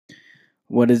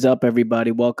What is up,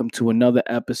 everybody? Welcome to another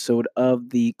episode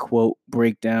of the Quote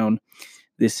Breakdown.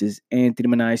 This is Anthony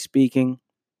Manai speaking.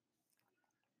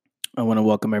 I want to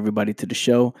welcome everybody to the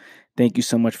show. Thank you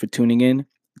so much for tuning in.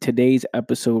 Today's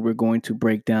episode we're going to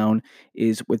break down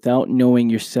is without knowing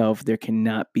yourself, there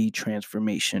cannot be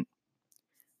transformation.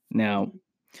 Now,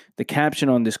 the caption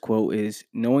on this quote is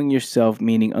knowing yourself,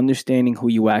 meaning understanding who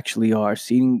you actually are,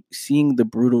 seeing the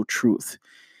brutal truth.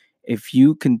 If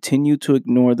you continue to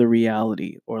ignore the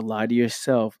reality or lie to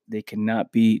yourself, there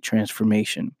cannot be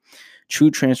transformation. True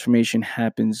transformation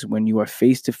happens when you are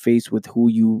face to face with who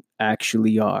you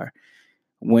actually are.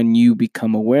 When you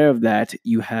become aware of that,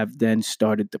 you have then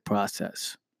started the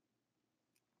process.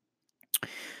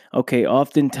 Okay,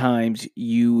 oftentimes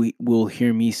you will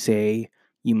hear me say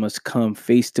you must come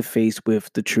face to face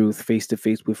with the truth, face to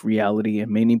face with reality.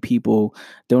 And many people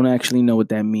don't actually know what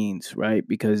that means, right?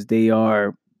 Because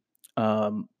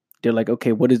um, they're like,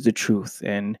 okay, what is the truth?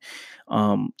 And,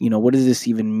 what does this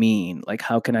even mean? Like,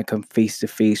 how can I come face to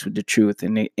face with the truth?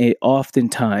 And it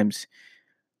oftentimes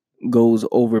goes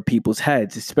over people's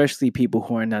heads, especially people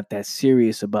who are not that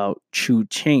serious about true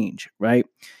change, right?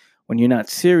 When you're not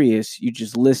serious, you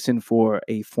just listen for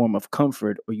a form of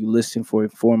comfort, or you listen for a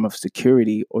form of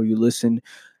security, or you listen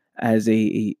as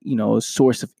a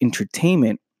source of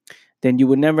entertainment. Then you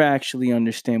would never actually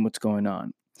understand what's going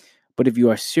on. But if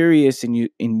you are serious and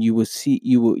you will see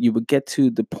you will get to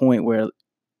the point where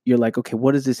you're like, okay,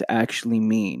 what does this actually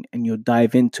mean? And you'll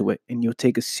dive into it and you'll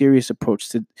take a serious approach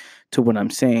to what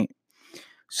I'm saying.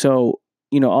 So,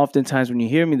 oftentimes when you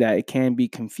hear me that, it can be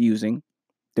confusing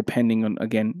depending on,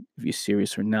 again, if you're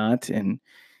serious or not, and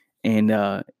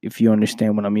if you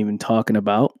understand what I'm even talking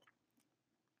about.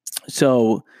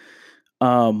 So,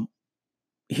 um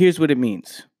here's what it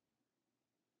means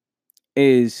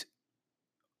is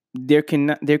there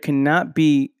cannot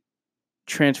be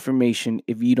transformation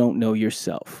if you don't know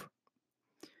yourself,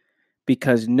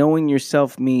 because knowing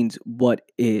yourself means what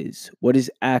is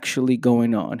actually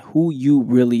going on, who you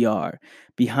really are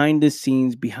behind the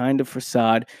scenes, behind the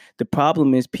facade. The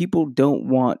problem is people don't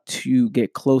want to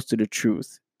get close to the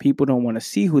truth. People don't want to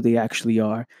see who they actually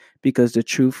are because the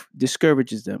truth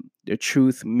discourages them. The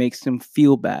truth makes them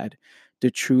feel bad.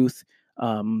 The truth,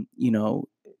 um, you know,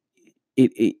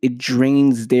 it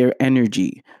drains their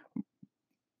energy.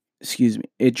 Excuse me.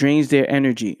 It drains their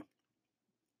energy.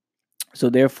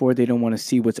 So therefore, they don't want to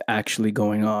see what's actually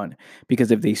going on, because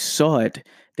if they saw it,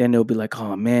 then they'll be like,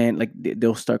 "Oh man!" Like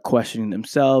they'll start questioning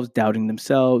themselves, doubting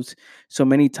themselves. So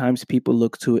many times, people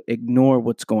look to ignore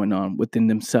what's going on within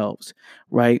themselves,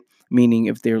 right? Meaning,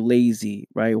 if they're lazy,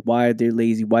 right? Why are they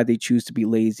lazy? Why they choose to be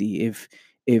lazy?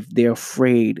 If they're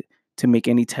afraid to make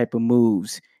any type of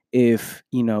moves, if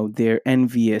they're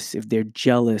envious, if they're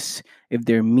jealous, if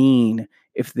they're mean,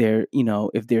 if they're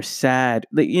sad,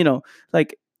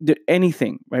 like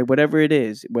anything, right? Whatever it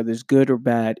is, whether it's good or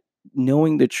bad,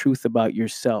 knowing the truth about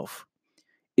yourself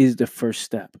is the first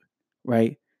step,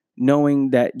 right?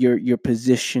 Knowing that your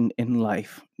position in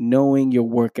life, knowing your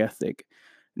work ethic,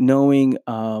 knowing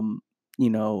you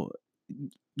know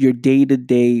your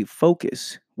day-to-day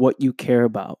focus, what you care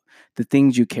about, the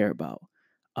things you care about,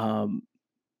 um,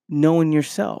 knowing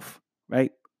yourself,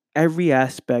 right? Every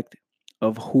aspect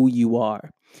of who you are.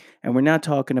 And we're not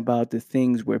talking about the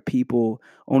things where people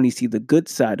only see the good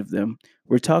side of them.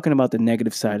 We're talking about the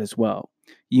negative side as well.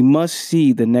 You must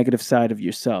see the negative side of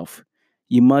yourself.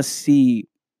 You must see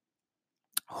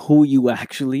who you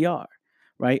actually are,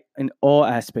 right? In all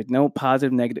aspects, no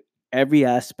positive, negative, every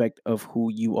aspect of who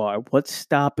you are. What's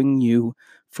stopping you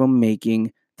from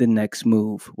making the next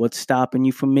move? What's stopping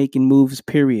you from making moves,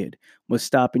 period? What's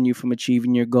stopping you from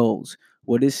achieving your goals?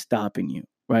 What is stopping you,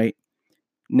 right?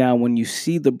 Now, when you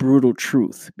see the brutal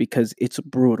truth, because it's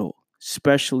brutal,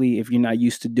 especially if you're not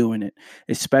used to doing it,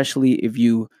 especially if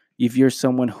you're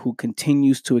someone who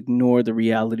continues to ignore the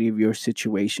reality of your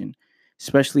situation,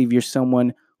 especially if you're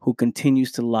someone who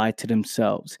continues to lie to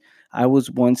themselves. I was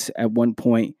once at one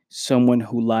point someone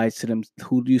who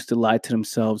used to lie to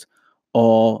themselves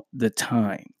all the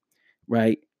time,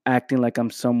 right? Acting like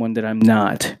I'm someone that I'm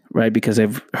not, right? Because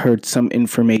I've heard some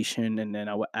information and then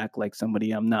I would act like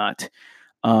somebody I'm not.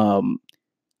 Um,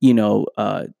 you know,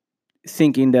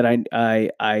 Thinking that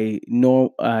I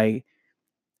know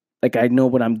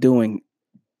what I'm doing,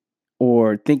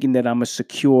 or thinking that I'm a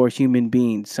secure human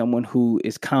being, someone who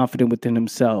is confident within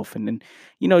himself, and then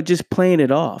just playing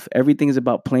it off. Everything is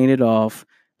about playing it off,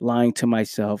 lying to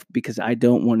myself because I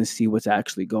don't want to see what's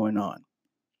actually going on.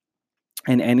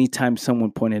 And anytime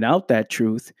someone pointed out that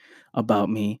truth about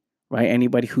me, right?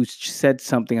 Anybody who said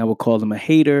something, I would call them a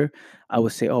hater. I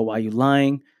would say, "Oh, why are you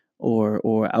lying?"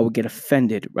 or I would get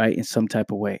offended, right, in some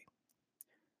type of way.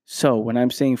 So what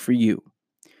I'm saying for you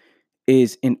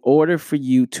is, in order for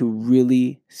you to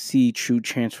really see true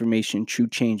transformation, true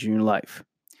change in your life,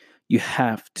 you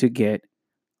have to get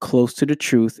close to the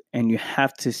truth, and you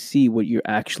have to see what you're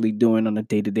actually doing on a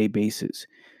day-to-day basis.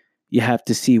 You have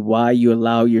to see why you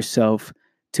allow yourself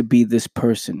to be this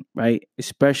person, right?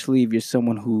 Especially if you're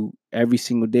someone who every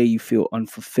single day you feel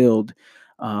unfulfilled.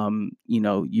 You're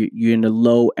in the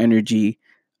low energy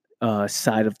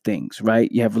side of things,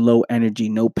 right? You have low energy,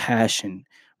 no passion,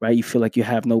 right? You feel like you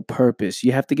have no purpose.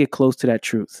 You have to get close to that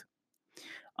truth.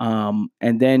 And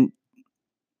then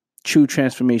true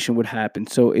transformation would happen.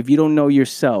 So if you don't know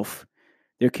yourself,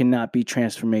 there cannot be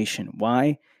transformation.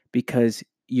 Why? Because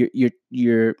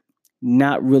you're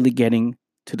not really getting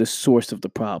to the source of the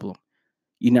problem.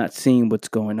 You're not seeing what's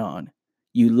going on.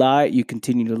 You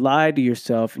continue to lie to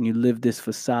yourself, and you live this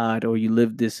facade, or you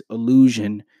live this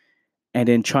illusion, and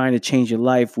then trying to change your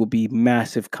life will be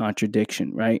massive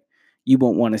contradiction, right? You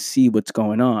won't want to see what's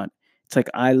going on. It's like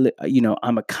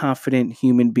I'm a confident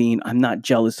human being. I'm not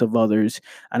jealous of others.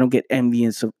 I don't get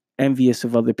envious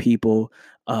of other people.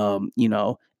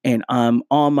 And I'm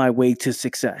on my way to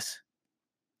success.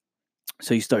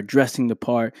 So you start dressing the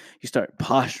part. You start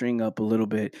posturing up a little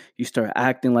bit. You start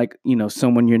acting like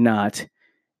someone you're not.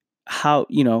 How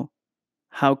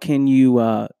can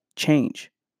you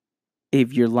change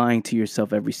if you're lying to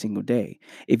yourself every single day?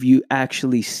 If you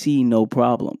actually see no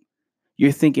problem,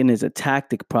 you're thinking it's a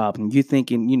tactic problem. You're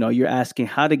thinking, you're asking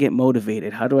how to get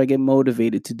motivated. How do I get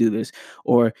motivated to do this?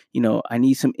 Or, I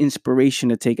need some inspiration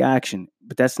to take action.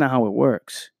 But that's not how it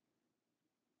works.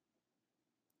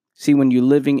 See, when you're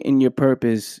living in your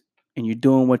purpose and you're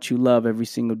doing what you love every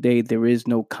single day, there is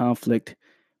no conflict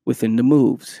within the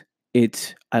moves.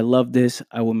 It's, I love this.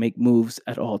 I will make moves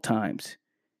at all times.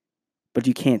 But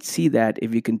you can't see that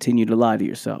if you continue to lie to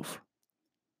yourself.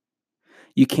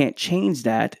 You can't change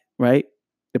that, right?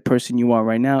 The person you are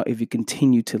right now, if you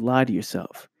continue to lie to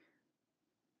yourself.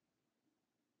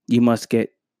 You must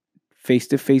get face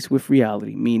to face with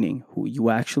reality, meaning who you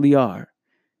actually are.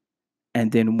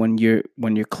 And then when you're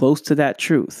close to that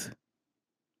truth,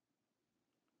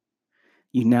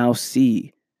 you now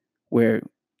see where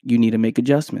you need to make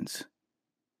adjustments.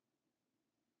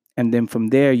 And then from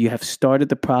there, you have started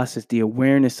the process, the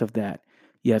awareness of that.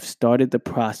 You have started the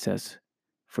process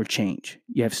for change.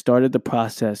 You have started the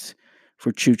process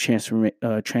for true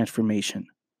transformation.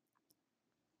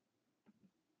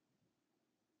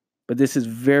 But this is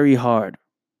very hard.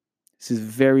 This is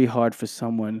very hard for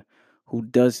someone who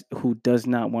does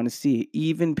not want to see it.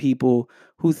 Even people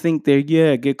who think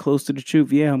get close to the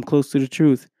truth. Yeah, I'm close to the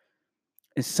truth.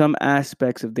 In some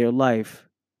aspects of their life,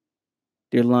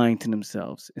 they're lying to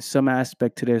themselves. In some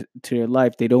aspect to their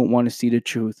life, they don't want to see the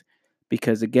truth,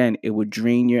 because again, it would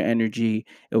drain your energy.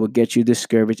 It would get you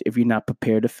discouraged if you're not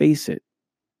prepared to face it.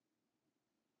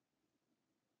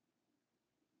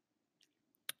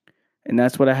 And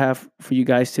that's what I have for you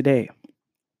guys today.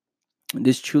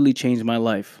 This truly changed my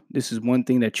life. This is one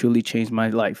thing that truly changed my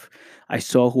life. I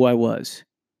saw who I was.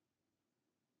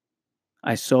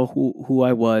 I saw who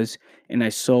I was, and I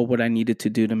saw what I needed to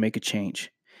do to make a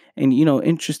change. And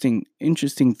interesting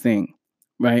thing,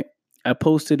 right? I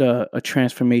posted a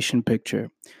transformation picture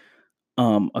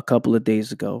a couple of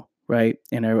days ago, right?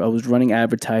 And I was running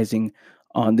advertising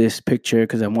on this picture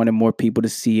because I wanted more people to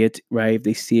see it, right? If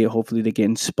they see it, hopefully they get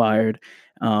inspired,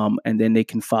 and then they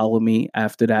can follow me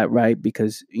after that, right?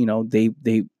 Because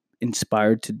they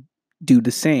inspired to do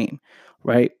the same,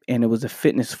 right? And it was a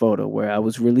fitness photo where I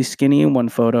was really skinny in one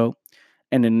photo,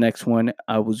 and the next one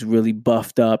I was really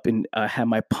buffed up and I had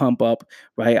my pump up,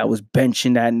 right? I was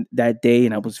benching that day,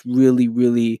 and I was uh,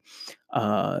 really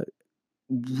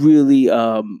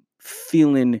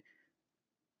feeling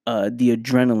the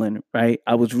adrenaline, right?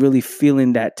 I was really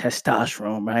feeling that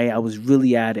testosterone, right? I was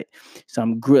really at it.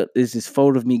 So there's this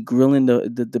photo of me grilling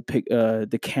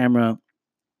the camera,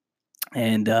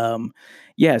 and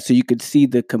yeah, so you could see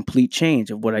the complete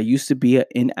change of what I used to be, an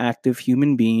inactive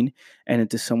human being, and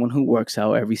into someone who works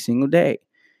out every single day.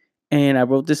 And I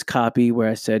wrote this copy where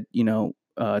I said,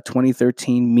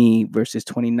 2013 me versus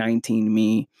 2019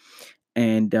 me,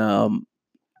 and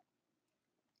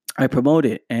I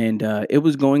promoted, and it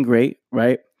was going great,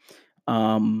 right?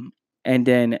 Um, and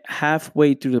then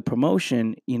halfway through the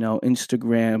promotion,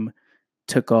 Instagram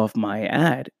took off my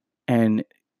ad, and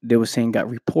they were saying got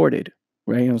reported,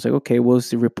 right? I was like, okay,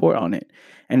 what's the report on it?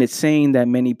 And it's saying that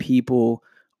many people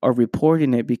are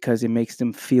reporting it because it makes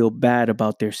them feel bad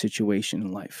about their situation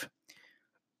in life.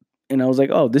 And I was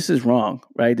like, oh, this is wrong,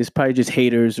 right? This probably just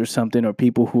haters or something, or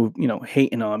people who,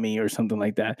 hating on me or something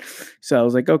like that. So I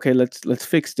was like, okay, let's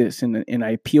fix this. And I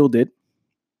appealed it,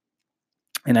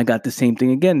 and I got the same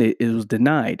thing again. It was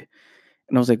denied.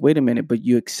 And I was like, wait a minute, but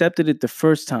you accepted it the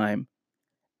first time,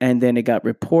 and then it got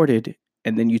reported,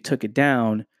 and then you took it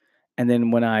down. And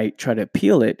then when I tried to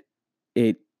appeal it,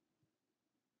 it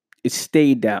it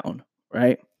stayed down,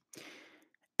 right?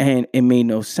 And it made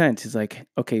no sense. It's like,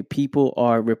 okay, people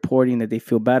are reporting that they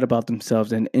feel bad about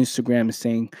themselves, and Instagram is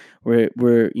saying we're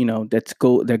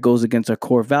that goes against our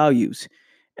core values.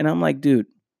 And I'm like, dude,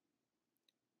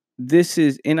 this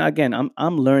is, and again,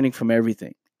 I'm learning from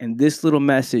everything. And this little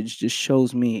message just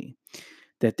shows me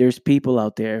that there's people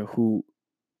out there who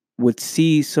would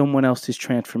see someone else's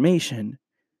transformation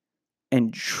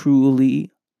and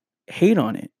truly hate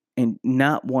on it and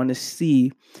not want to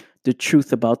see the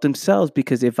truth about themselves.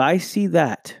 Because if I see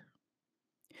that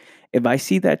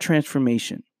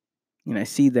transformation, and I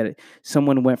see that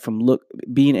someone went from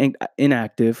being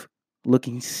inactive,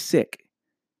 looking sick,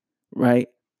 right?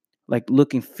 Like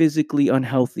looking physically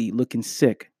unhealthy, looking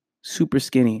sick, super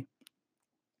skinny.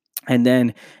 And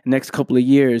then the next couple of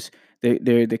years,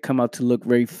 they come out to look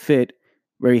very fit,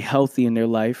 very healthy in their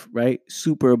life, right?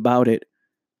 Super about it.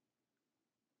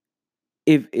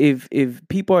 If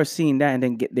people are seeing that and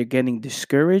then they're getting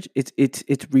discouraged,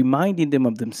 it's reminding them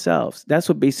of themselves. That's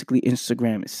what basically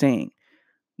Instagram is saying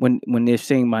when they're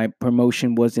saying my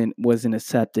promotion wasn't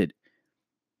accepted.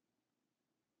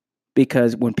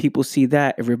 Because when people see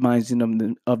that, it reminds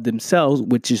them of themselves,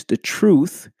 which is the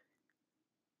truth,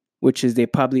 which is they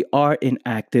probably are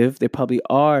inactive, they probably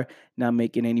are not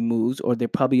making any moves, or they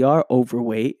probably are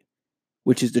overweight,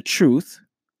 which is the truth.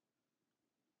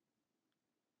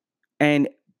 And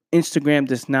Instagram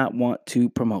does not want to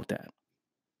promote that.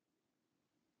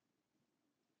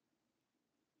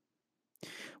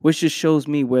 Which just shows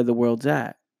me where the world's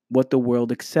at, what the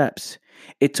world accepts.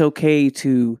 It's okay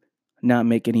to not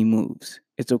make any moves.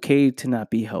 It's okay to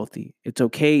not be healthy. It's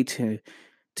okay to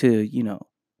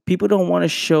people don't want to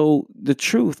show the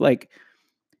truth. Like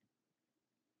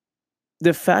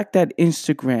the fact that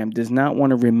Instagram does not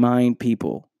want to remind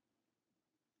people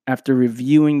after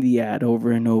reviewing the ad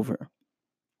over and over.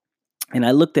 And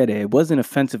I looked at it, it wasn't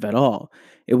offensive at all.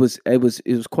 It was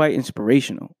quite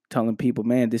inspirational, telling people,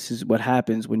 man, this is what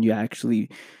happens when you actually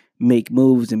make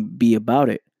moves and be about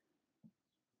it.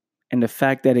 And the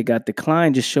fact that it got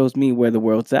declined just shows me where the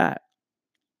world's at.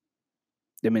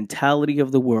 The mentality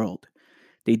of the world.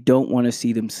 They don't want to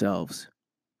see themselves.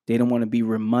 They don't want to be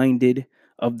reminded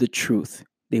of the truth.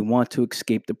 They want to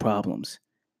escape the problems.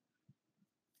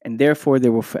 And therefore, they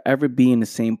will forever be in the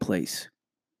same place.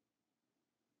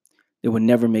 They will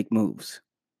never make moves.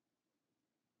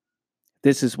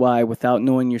 This is why, without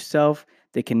knowing yourself,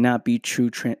 there cannot be true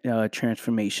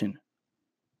transformation.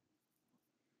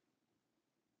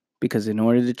 Because in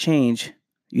order to change,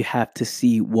 you have to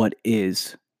see what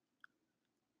is.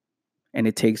 And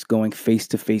it takes going face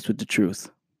to face with the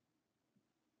truth.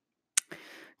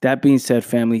 That being said,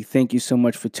 family, thank you so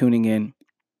much for tuning in.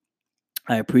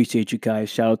 I appreciate you guys.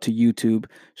 Shout out to YouTube.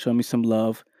 Show me some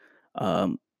love.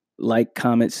 Like,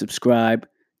 comment, subscribe,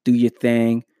 do your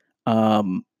thing.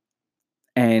 And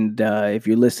if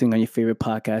you're listening on your favorite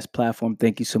podcast platform,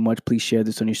 thank you so much. Please share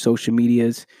this on your social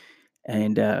medias.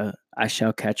 And I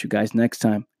shall catch you guys next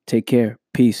time. Take care.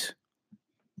 Peace.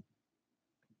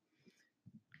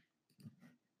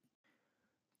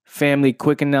 Family,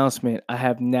 quick announcement. I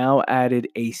have now added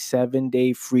a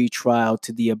 7-day free trial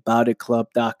to the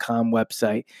aboutitclub.com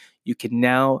website. You can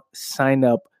now sign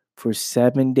up for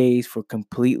 7 days for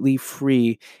completely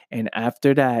free. And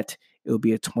after that, it will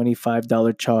be a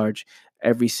 $25 charge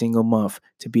every single month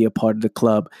to be a part of the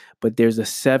club. But there's a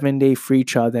 7-day free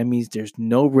trial. That means there's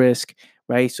no risk,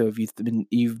 right? So if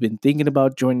you've been thinking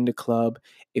about joining the club,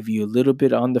 if you're a little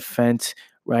bit on the fence,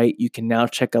 right, you can now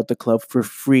check out the club for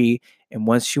free. And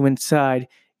once you're inside,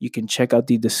 you can check out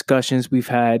the discussions we've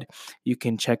had. You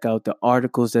can check out the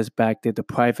articles that's back there, the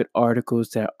private articles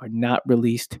that are not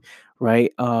released,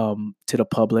 right, to the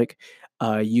public.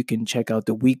 You can check out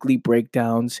the weekly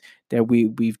breakdowns that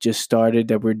we've just started,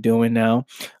 that we're doing now.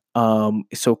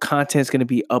 So content is going to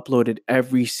be uploaded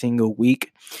every single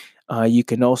week. You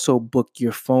can also book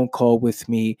your phone call with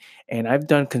me, and I've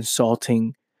done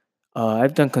consulting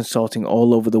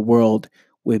all over the world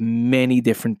with many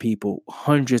different people,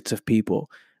 hundreds of people,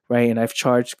 right? And I've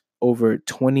charged over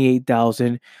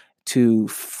 $28,000 to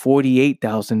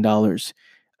 $48,000,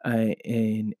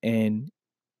 and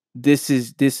this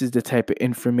is the type of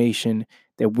information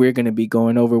that we're going to be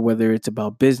going over, whether it's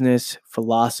about business,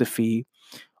 philosophy,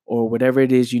 or whatever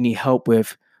it is you need help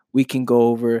with. We can go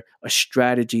over a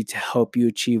strategy to help you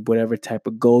achieve whatever type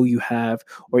of goal you have,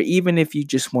 or even if you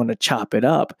just want to chop it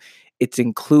up, it's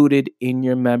included in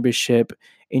your membership,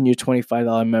 in your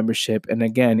 $25 membership. And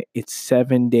again, it's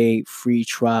 7-day free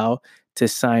trial to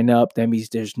sign up. That means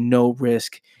there's no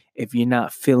risk. If you're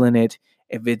not feeling it,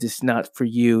 if it is not for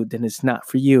you, then it's not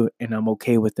for you. And I'm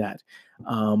okay with that.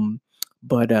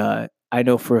 But I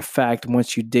know for a fact,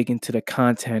 once you dig into the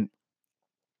content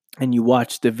and you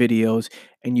watch the videos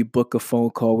and you book a phone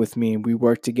call with me and we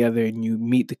work together and you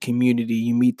meet the community,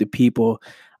 you meet the people,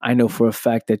 I know for a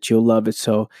fact that you'll love it.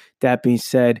 So that being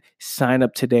said, sign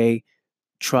up today,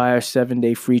 try our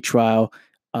 7-day free trial,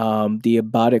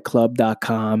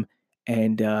 theaboutitclub.com.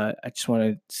 And I just want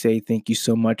to say thank you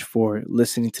so much for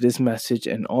listening to this message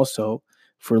and also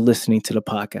for listening to the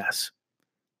podcast.